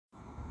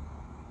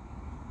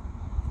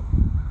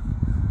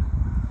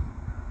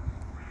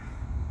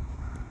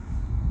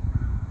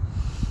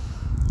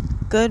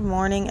Good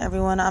morning,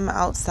 everyone. I'm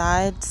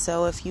outside,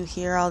 so if you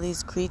hear all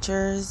these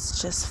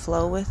creatures, just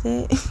flow with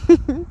it.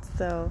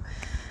 So,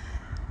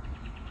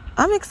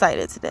 I'm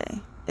excited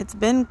today. It's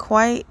been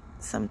quite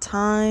some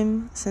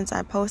time since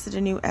I posted a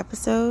new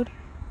episode,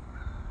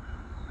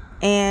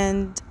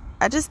 and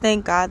I just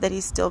thank God that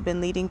He's still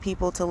been leading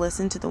people to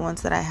listen to the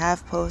ones that I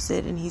have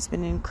posted, and He's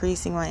been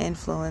increasing my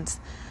influence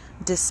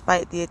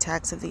despite the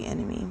attacks of the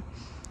enemy.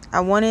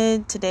 I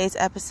wanted today's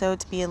episode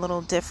to be a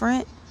little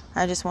different.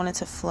 I just wanted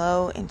to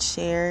flow and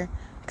share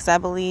because I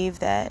believe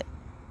that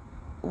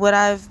what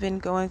I've been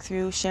going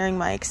through, sharing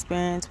my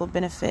experience, will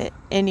benefit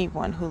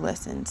anyone who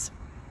listens.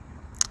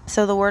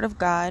 So the Word of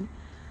God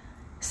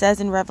says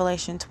in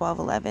Revelation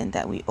 12:11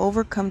 that we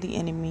overcome the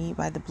enemy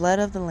by the blood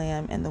of the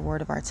Lamb and the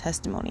word of our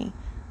testimony.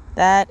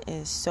 That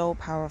is so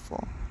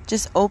powerful.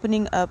 Just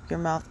opening up your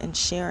mouth and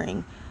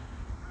sharing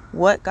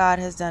what God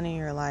has done in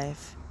your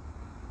life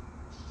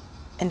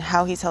and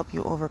how He's helped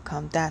you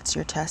overcome. That's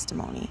your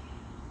testimony.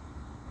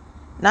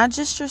 Not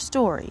just your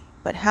story,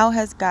 but how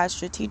has God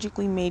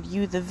strategically made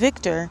you the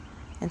victor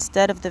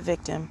instead of the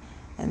victim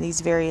in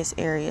these various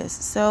areas.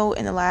 So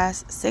in the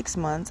last 6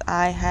 months,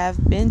 I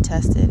have been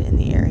tested in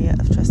the area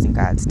of trusting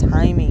God's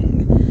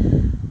timing.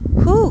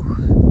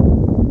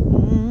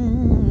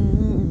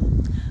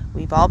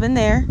 We've all been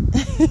there,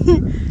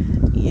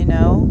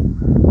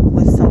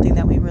 with something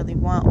that we really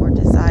want or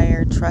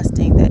desire,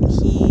 trusting that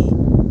He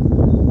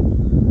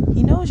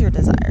knows your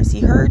desires. He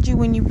heard you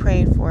when you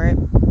prayed for it.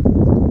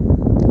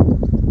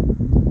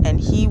 And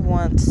He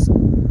wants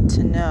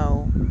to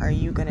know, are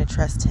you going to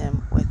trust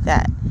Him with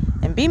that?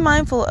 And be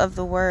mindful of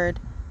the word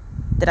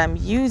that I'm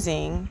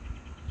using,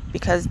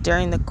 because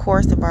during the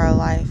course of our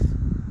life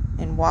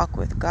and walk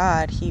with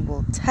God, He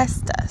will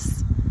test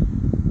us,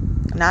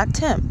 not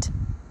tempt.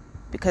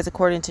 Because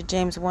according to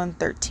James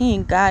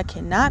 1:13, God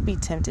cannot be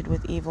tempted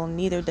with evil,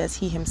 neither does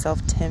He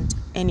Himself tempt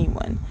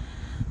anyone.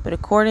 But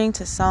according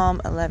to Psalm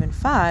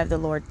 11:5, the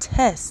Lord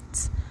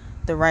tests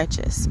the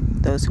righteous,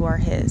 those who are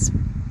His.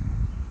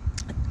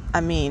 I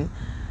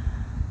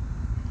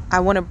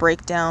want to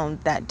break down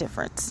that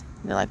difference.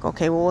 You're like,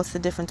 okay, well, what's the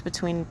difference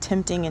between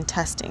tempting and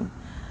testing?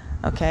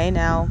 Okay,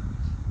 now,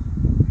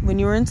 when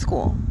you were in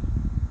school,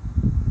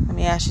 let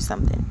me ask you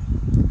something.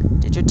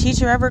 Did your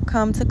teacher ever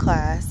come to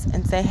class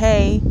and say,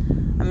 hey,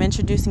 I'm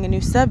introducing a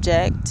new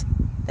subject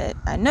that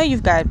I know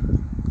you guys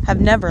have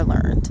never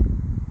learned,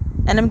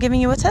 and I'm giving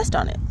you a test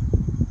on it?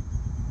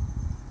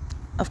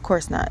 Of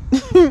course not.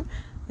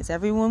 Because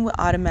everyone would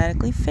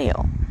automatically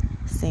fail,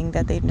 seeing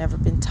that they've never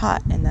been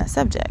taught in that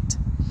subject.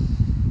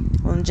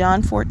 Well, in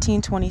John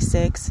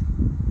 14:26,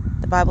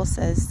 the Bible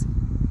says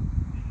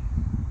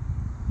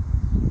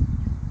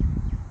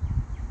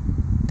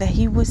that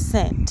He was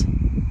sent.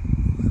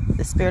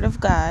 The Spirit of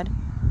God,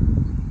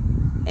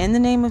 in the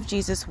name of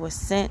Jesus, was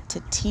sent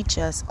to teach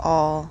us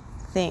all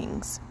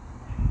things.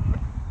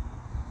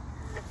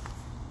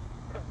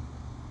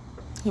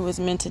 He was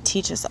meant to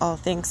teach us all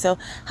things. So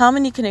how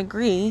many can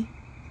agree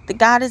that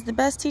God is the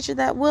best teacher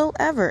that will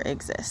ever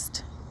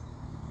exist?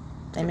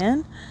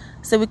 Amen?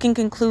 So we can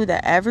conclude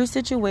that every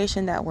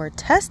situation that we're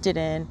tested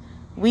in,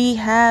 we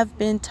have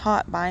been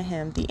taught by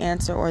Him the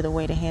answer or the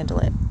way to handle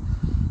it.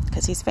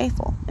 Because He's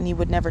faithful, and He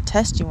would never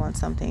test you on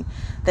something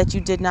that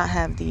you did not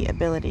have the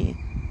ability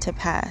to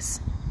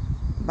pass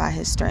by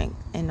His strength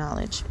and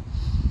knowledge.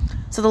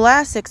 So the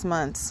last 6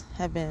 months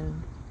have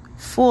been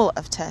full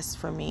of tests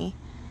for me.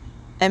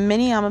 And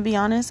many, I'm going to be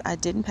honest, I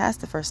didn't pass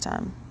the first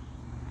time.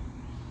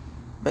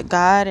 But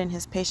God in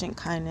His patient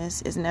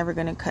kindness is never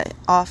going to cut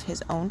off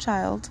His own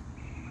child.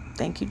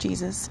 Thank you,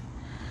 Jesus.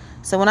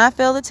 So when I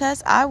failed the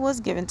test, I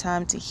was given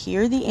time to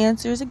hear the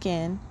answers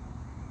again,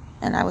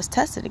 and I was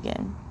tested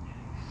again.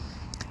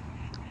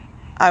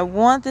 I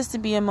want this to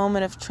be a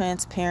moment of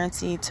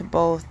transparency to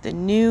both the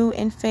new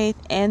in faith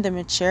and the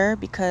mature,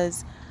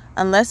 because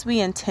unless we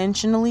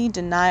intentionally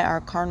deny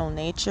our carnal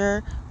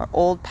nature or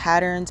old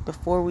patterns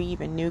before we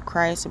even knew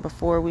Christ or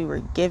before we were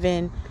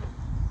given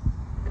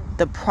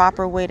the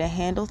proper way to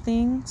handle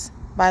things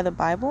by the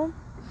Bible,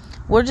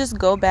 we'll just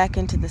go back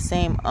into the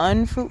same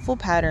unfruitful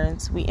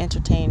patterns we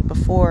entertained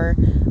before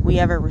we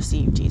ever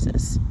received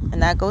Jesus.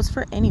 And that goes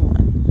for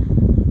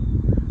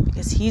anyone,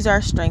 because He's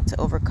our strength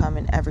to overcome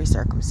in every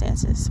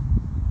circumstances.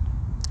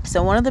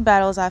 So one of the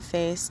battles I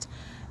faced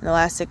in the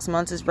last 6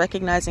 months is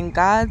recognizing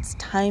God's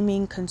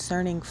timing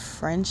concerning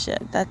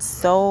friendship. That's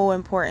so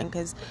important,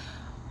 because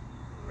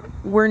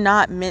we're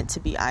not meant to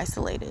be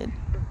isolated.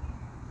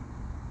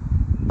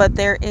 But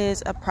there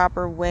is a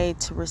proper way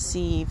to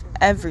receive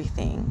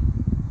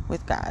everything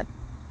with God.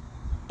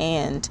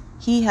 And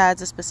He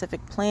has a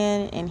specific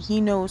plan, and He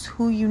knows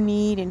who you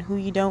need and who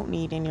you don't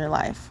need in your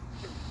life.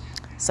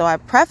 So I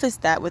preface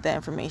that with that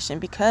information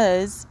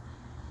because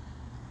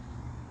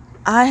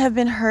I have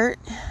been hurt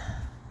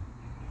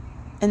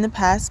in the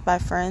past by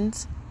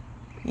friends,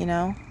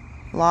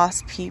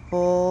 lost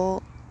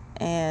people.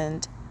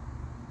 And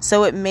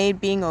so it made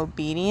being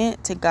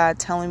obedient to God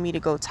telling me to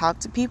go talk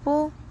to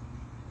people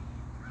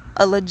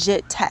a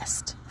legit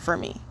test for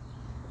me.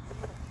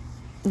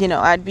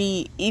 I'd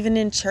be even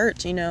in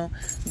church,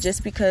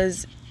 just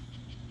because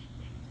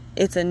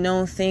it's a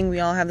known thing. We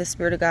all have the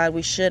Spirit of God.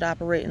 We should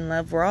operate in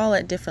love. We're all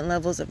at different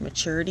levels of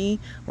maturity.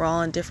 We're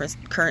all in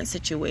different current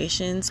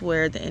situations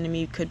where the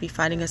enemy could be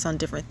fighting us on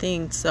different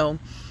things. So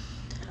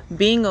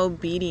being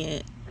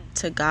obedient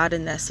to God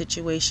in that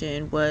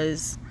situation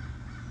was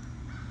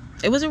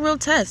a real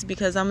test,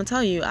 because I'm going to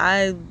tell you,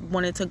 I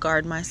wanted to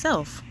guard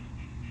myself.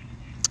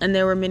 And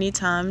there were many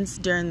times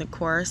during the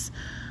course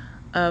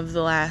of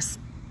the last,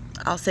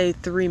 I'll say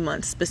 3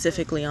 months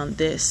specifically on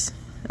this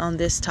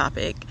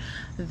topic,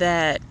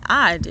 that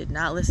I did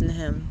not listen to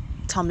him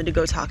tell me to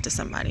go talk to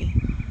somebody,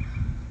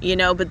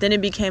 but then it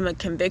became a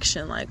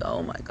conviction, like,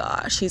 oh my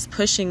gosh, he's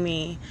pushing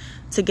me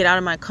to get out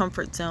of my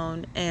comfort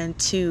zone and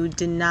to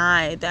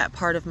deny that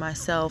part of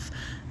myself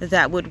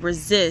that would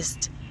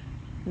resist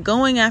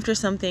going after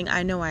something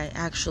I know I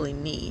actually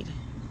need.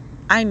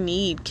 I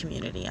need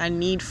community. I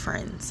need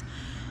friends.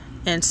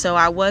 And so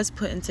I was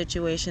put in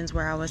situations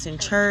where I was in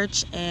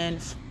church, and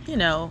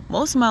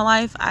most of my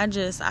life,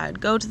 I'd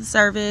go to the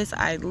service,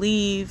 I'd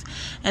leave,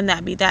 and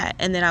that'd be that.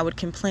 And then I would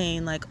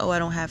complain, like, oh, I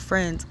don't have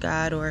friends,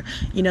 God, or,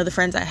 the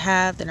friends I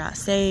have, they're not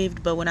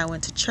saved. But when I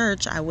went to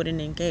church, I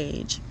wouldn't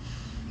engage.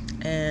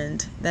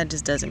 And that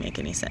just doesn't make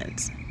any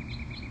sense.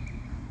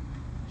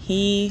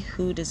 He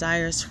who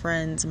desires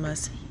friends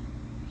must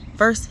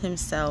first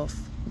himself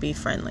be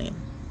friendly.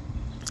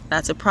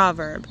 That's a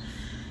proverb.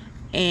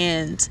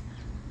 And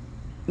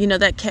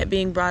that kept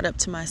being brought up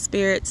to my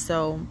spirit,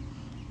 so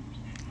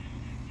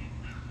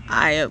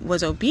I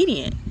was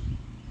obedient.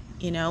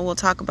 We'll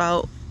talk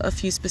about a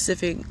few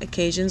specific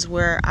occasions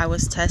where I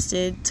was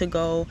tested to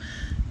go,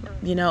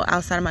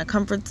 outside of my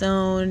comfort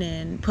zone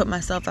and put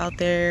myself out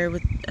there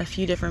with a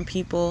few different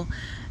people.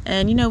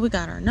 And, we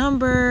got our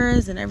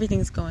numbers and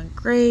everything's going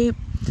great.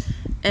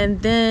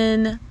 And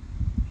then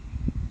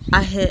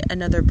I hit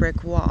another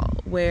brick wall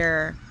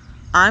where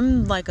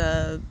I'm like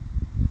a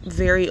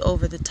very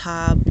over the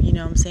top,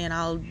 I'm saying,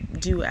 I'll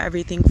do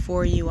everything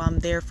for you, I'm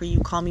there for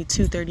you, call me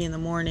 2:30 in the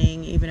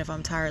morning, even if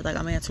I'm tired, like,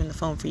 I'm answering the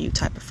phone for you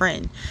type of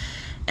friend.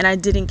 And I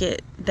didn't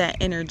get that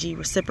energy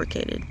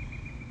reciprocated.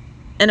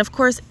 And of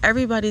course,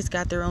 everybody's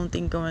got their own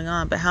thing going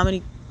on, but how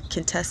many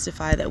can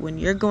testify that when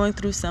you're going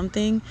through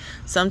something,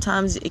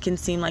 sometimes it can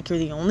seem like you're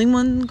the only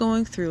one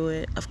going through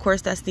it? Of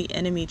course, that's the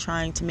enemy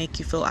trying to make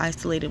you feel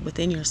isolated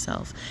within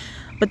yourself.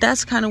 But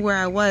that's kind of where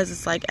I was.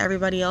 It's like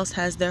everybody else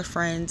has their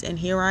friends, and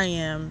here I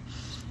am,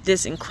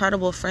 this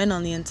incredible friend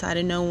on the inside,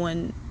 and no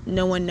one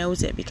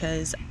knows it,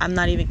 because I'm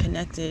not even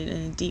connected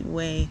in a deep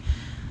way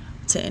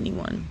to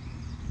anyone.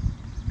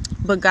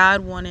 But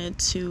God wanted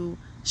to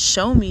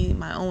show me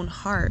my own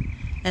heart,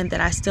 and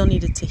that I still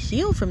needed to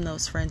heal from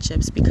those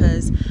friendships,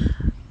 because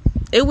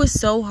it was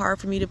so hard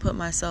for me to put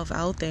myself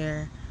out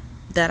there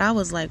that I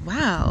was like,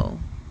 wow,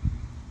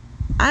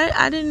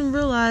 I didn't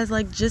realize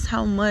like just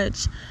how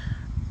much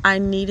I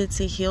needed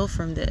to heal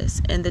from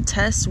this. And the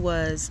test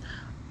was,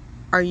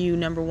 are you,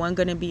 number one,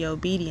 going to be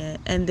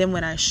obedient? And then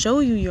when I show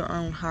you your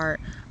own heart,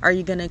 are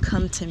you going to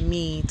come to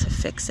me to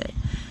fix it?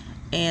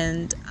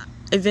 And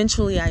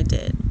eventually I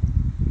did.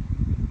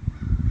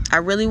 I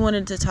really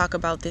wanted to talk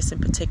about this in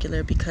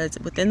particular because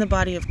within the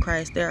body of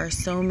Christ, there are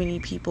so many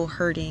people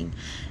hurting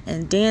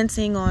and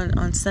dancing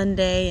on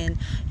Sunday and,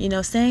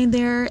 saying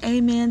their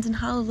amens and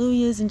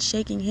hallelujahs and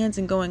shaking hands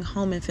and going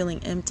home and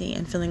feeling empty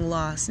and feeling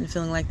lost and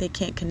feeling like they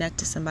can't connect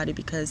to somebody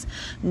because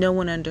no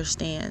one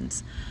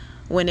understands.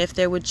 When if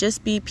there would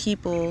just be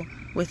people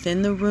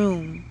within the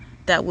room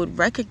that would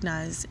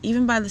recognize,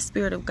 even by the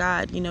Spirit of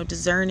God,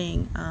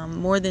 discerning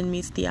more than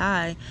meets the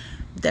eye,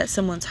 that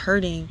someone's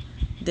hurting,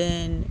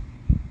 then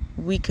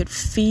we could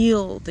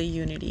feel the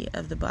unity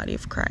of the body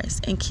of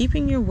Christ. And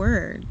keeping your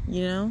word,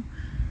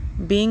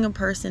 being a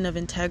person of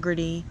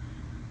integrity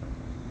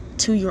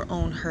to your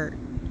own hurt.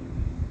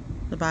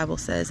 The Bible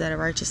says that a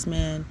righteous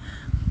man,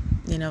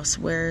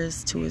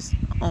 swears to his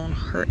own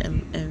hurt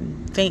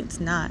and faints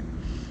not.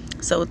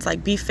 So it's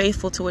like, be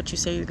faithful to what you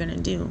say you're going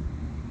to do,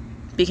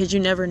 because you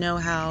never know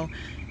how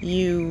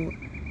you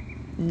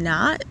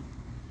not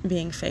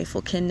being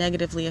faithful can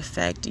negatively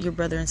affect your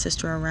brother and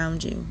sister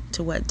around you.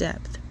 To what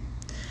depth?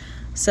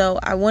 So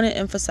I want to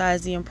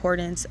emphasize the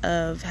importance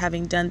of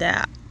having done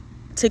that,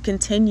 to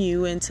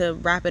continue and to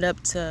wrap it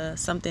up to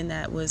something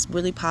that was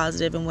really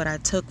positive, and what I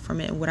took from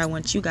it and what I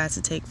want you guys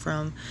to take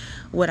from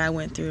what I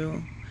went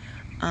through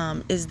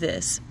is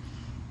this.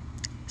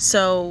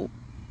 So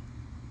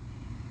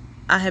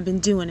I have been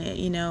doing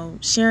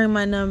it, sharing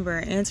my number,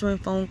 answering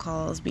phone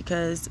calls,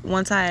 because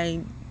once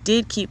I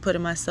did keep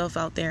putting myself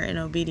out there in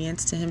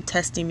obedience to him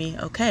testing me,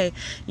 okay,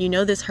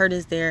 this hurt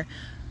is there.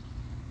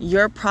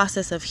 Your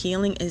process of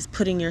healing is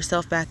putting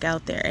yourself back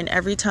out there. And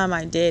every time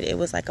I did, it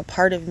was like a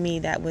part of me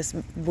that was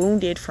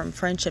wounded from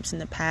friendships in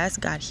the past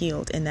got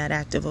healed in that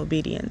act of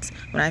obedience.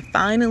 When I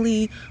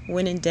finally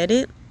went and did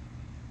it,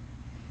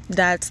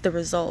 that's the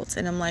results.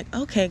 And I'm like,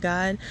 okay,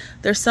 God,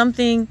 there's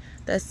something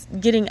that's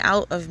getting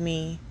out of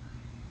me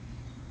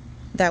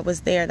that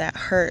was there, that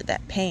hurt,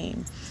 that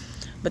pain.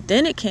 But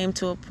then it came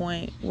to a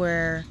point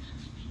where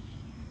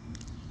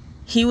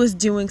he was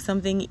doing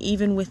something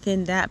even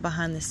within that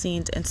behind the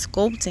scenes and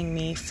sculpting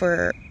me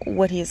for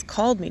what he has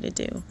called me to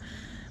do.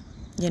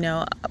 You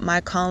know,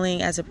 my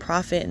calling as a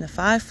prophet in the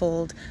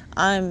fivefold,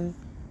 I'm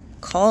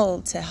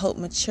called to help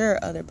mature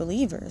other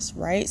believers,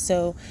 right?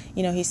 So,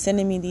 you know, he's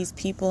sending me these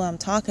people, I'm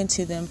talking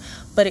to them,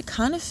 but it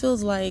kind of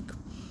feels like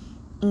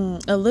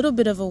a little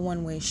bit of a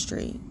one-way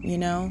street, you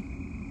know?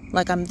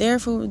 Like I'm there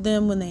for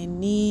them when they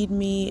need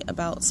me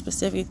about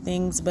specific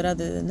things, but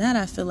other than that,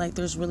 I feel like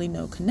there's really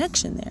no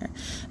connection there.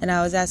 And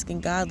I was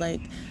asking God, like,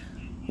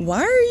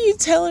 why are you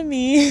telling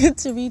me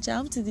to reach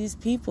out to these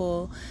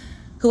people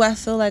who I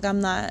feel like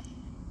I'm not,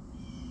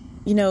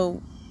 you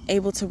know,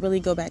 able to really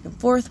go back and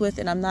forth with,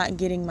 and I'm not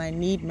getting my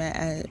need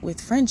met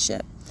with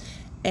friendship?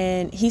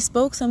 And he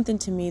spoke something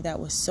to me that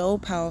was so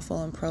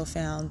powerful and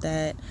profound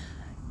that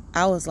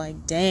I was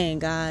like, dang,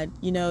 God,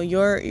 you know,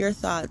 your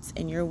thoughts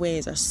and your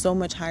ways are so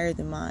much higher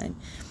than mine.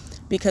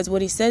 Because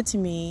what he said to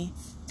me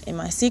in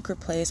my secret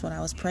place when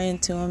I was praying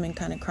to him and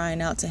kind of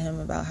crying out to him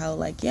about how,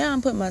 like, yeah,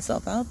 I'm putting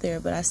myself out there,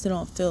 but I still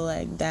don't feel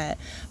like that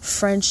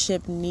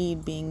friendship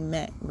need being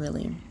met,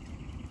 really.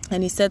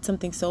 And he said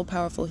something so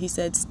powerful. He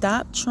said,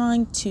 stop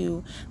trying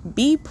to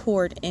be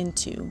poured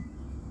into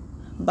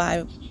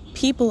by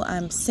people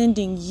I'm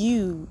sending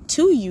you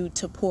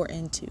to pour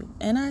into.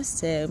 And I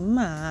said,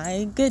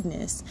 my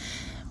goodness,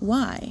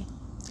 why?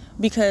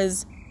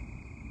 Because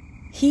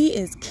he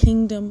is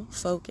kingdom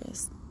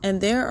focused.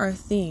 And there are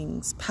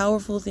things,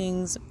 powerful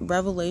things,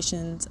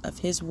 revelations of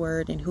his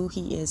word and who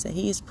he is that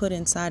he has put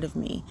inside of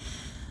me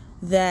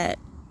that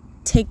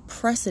take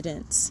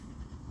precedence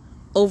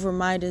over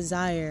my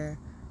desire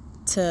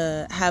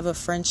to have a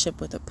friendship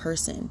with a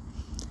person.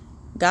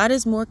 God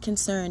is more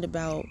concerned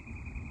about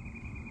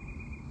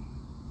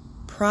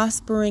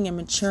prospering and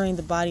maturing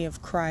the body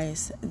of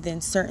Christ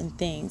than certain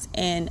things.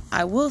 And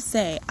I will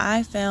say,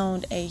 I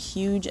found a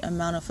huge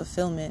amount of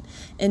fulfillment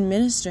in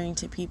ministering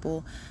to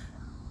people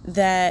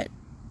that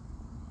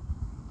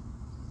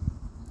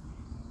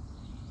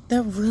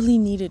really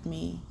needed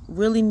me,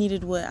 really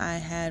needed what I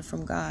had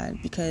from God.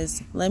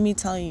 Because let me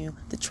tell you,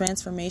 the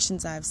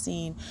transformations I've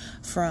seen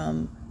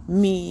from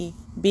me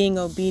being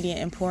obedient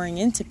and pouring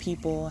into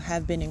people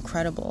have been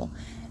incredible.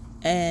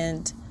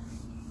 And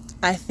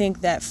I think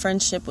that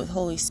friendship with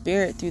Holy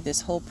Spirit through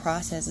this whole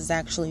process is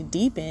actually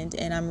deepened,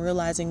 and I'm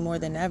realizing more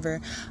than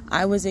ever,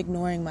 I was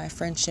ignoring my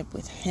friendship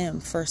with him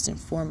first and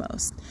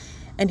foremost.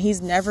 And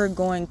he's never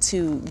going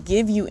to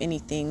give you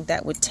anything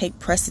that would take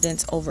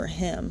precedence over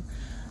him.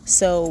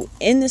 So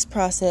in this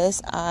process,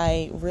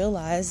 I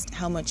realized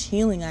how much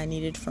healing I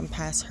needed from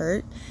past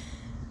hurt.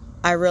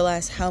 I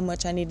realized how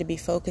much I need to be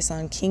focused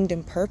on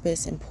kingdom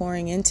purpose and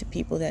pouring into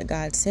people that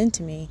God sent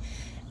to me.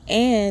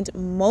 And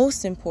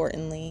most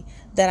importantly,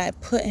 that I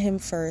put him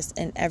first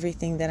in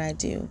everything that I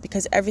do,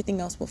 because everything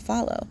else will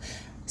follow.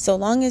 So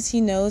long as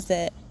he knows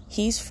that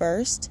he's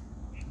first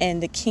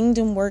and the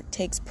kingdom work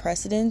takes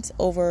precedence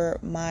over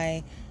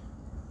my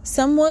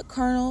somewhat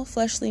carnal,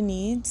 fleshly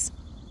needs,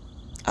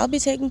 I'll be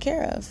taken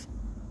care of.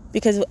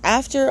 Because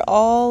after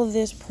all of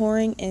this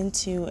pouring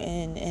into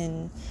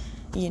and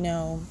you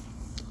know,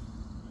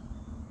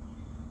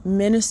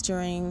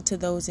 ministering to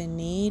those in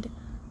need,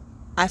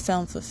 I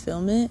found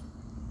fulfillment.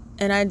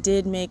 And I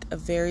did make a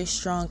very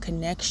strong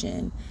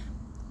connection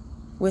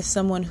with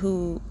someone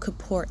who could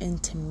pour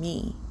into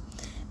me.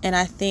 And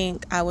I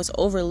think I was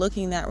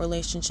overlooking that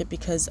relationship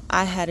because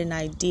I had an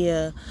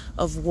idea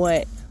of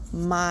what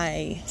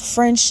my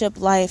friendship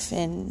life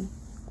and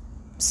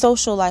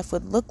social life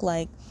would look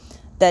like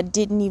that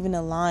didn't even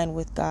align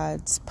with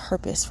God's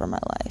purpose for my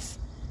life.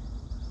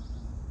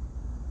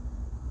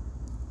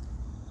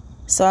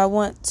 So I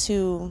want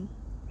to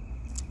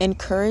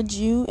encourage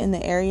you in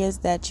the areas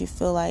that you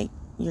feel like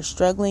you're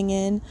struggling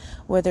in,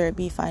 whether it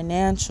be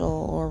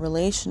financial or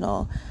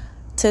relational,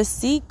 to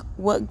seek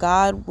what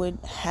God would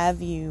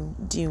have you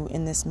do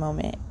in this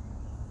moment.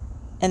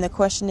 And the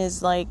question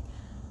is, like,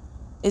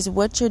 is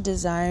what you're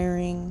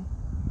desiring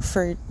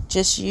for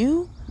just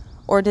you,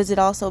 or does it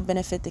also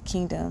benefit the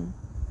kingdom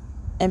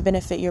and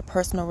benefit your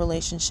personal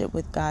relationship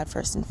with God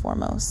first and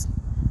foremost?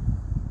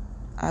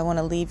 I want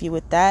to leave you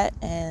with that,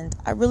 and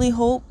I really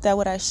hope that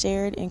what I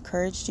shared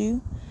encouraged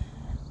you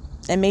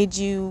and made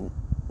you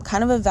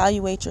kind of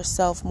evaluate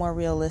yourself more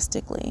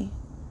realistically,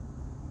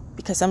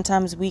 because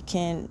sometimes we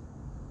can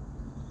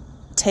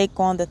take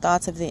on the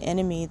thoughts of the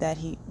enemy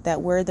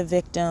that we're the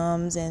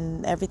victims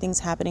and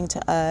everything's happening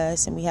to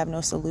us and we have no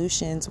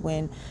solutions,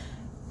 when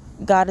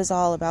God is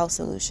all about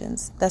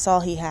solutions. That's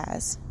all he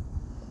has.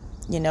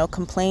 You know,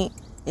 complaint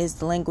is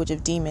the language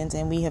of demons,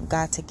 and we have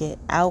got to get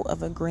out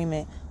of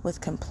agreement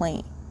with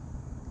complaint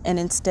and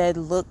instead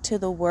look to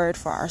the word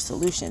for our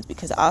solutions,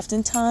 because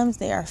oftentimes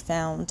they are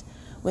found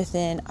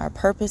within our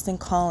purpose and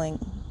calling,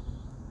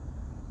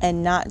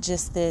 and not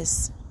just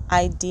this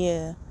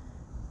idea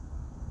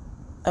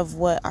of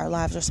what our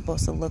lives are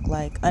supposed to look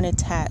like,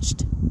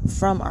 unattached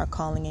from our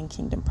calling and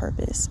kingdom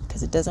purpose,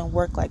 because it doesn't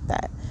work like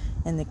that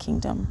in the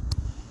kingdom.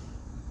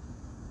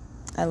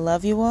 I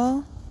love you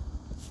all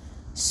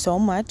so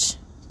much.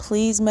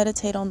 please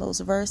meditate on those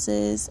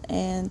verses.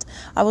 And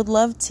I would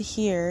love to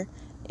hear,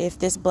 if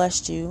this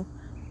blessed you,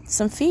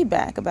 some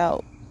feedback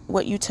about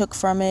what you took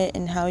from it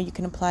and how you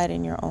can apply it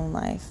in your own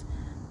life.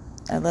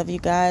 I love you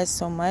guys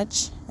so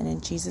much, and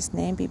in Jesus'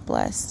 name, be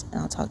blessed,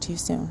 and I'll talk to you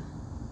soon.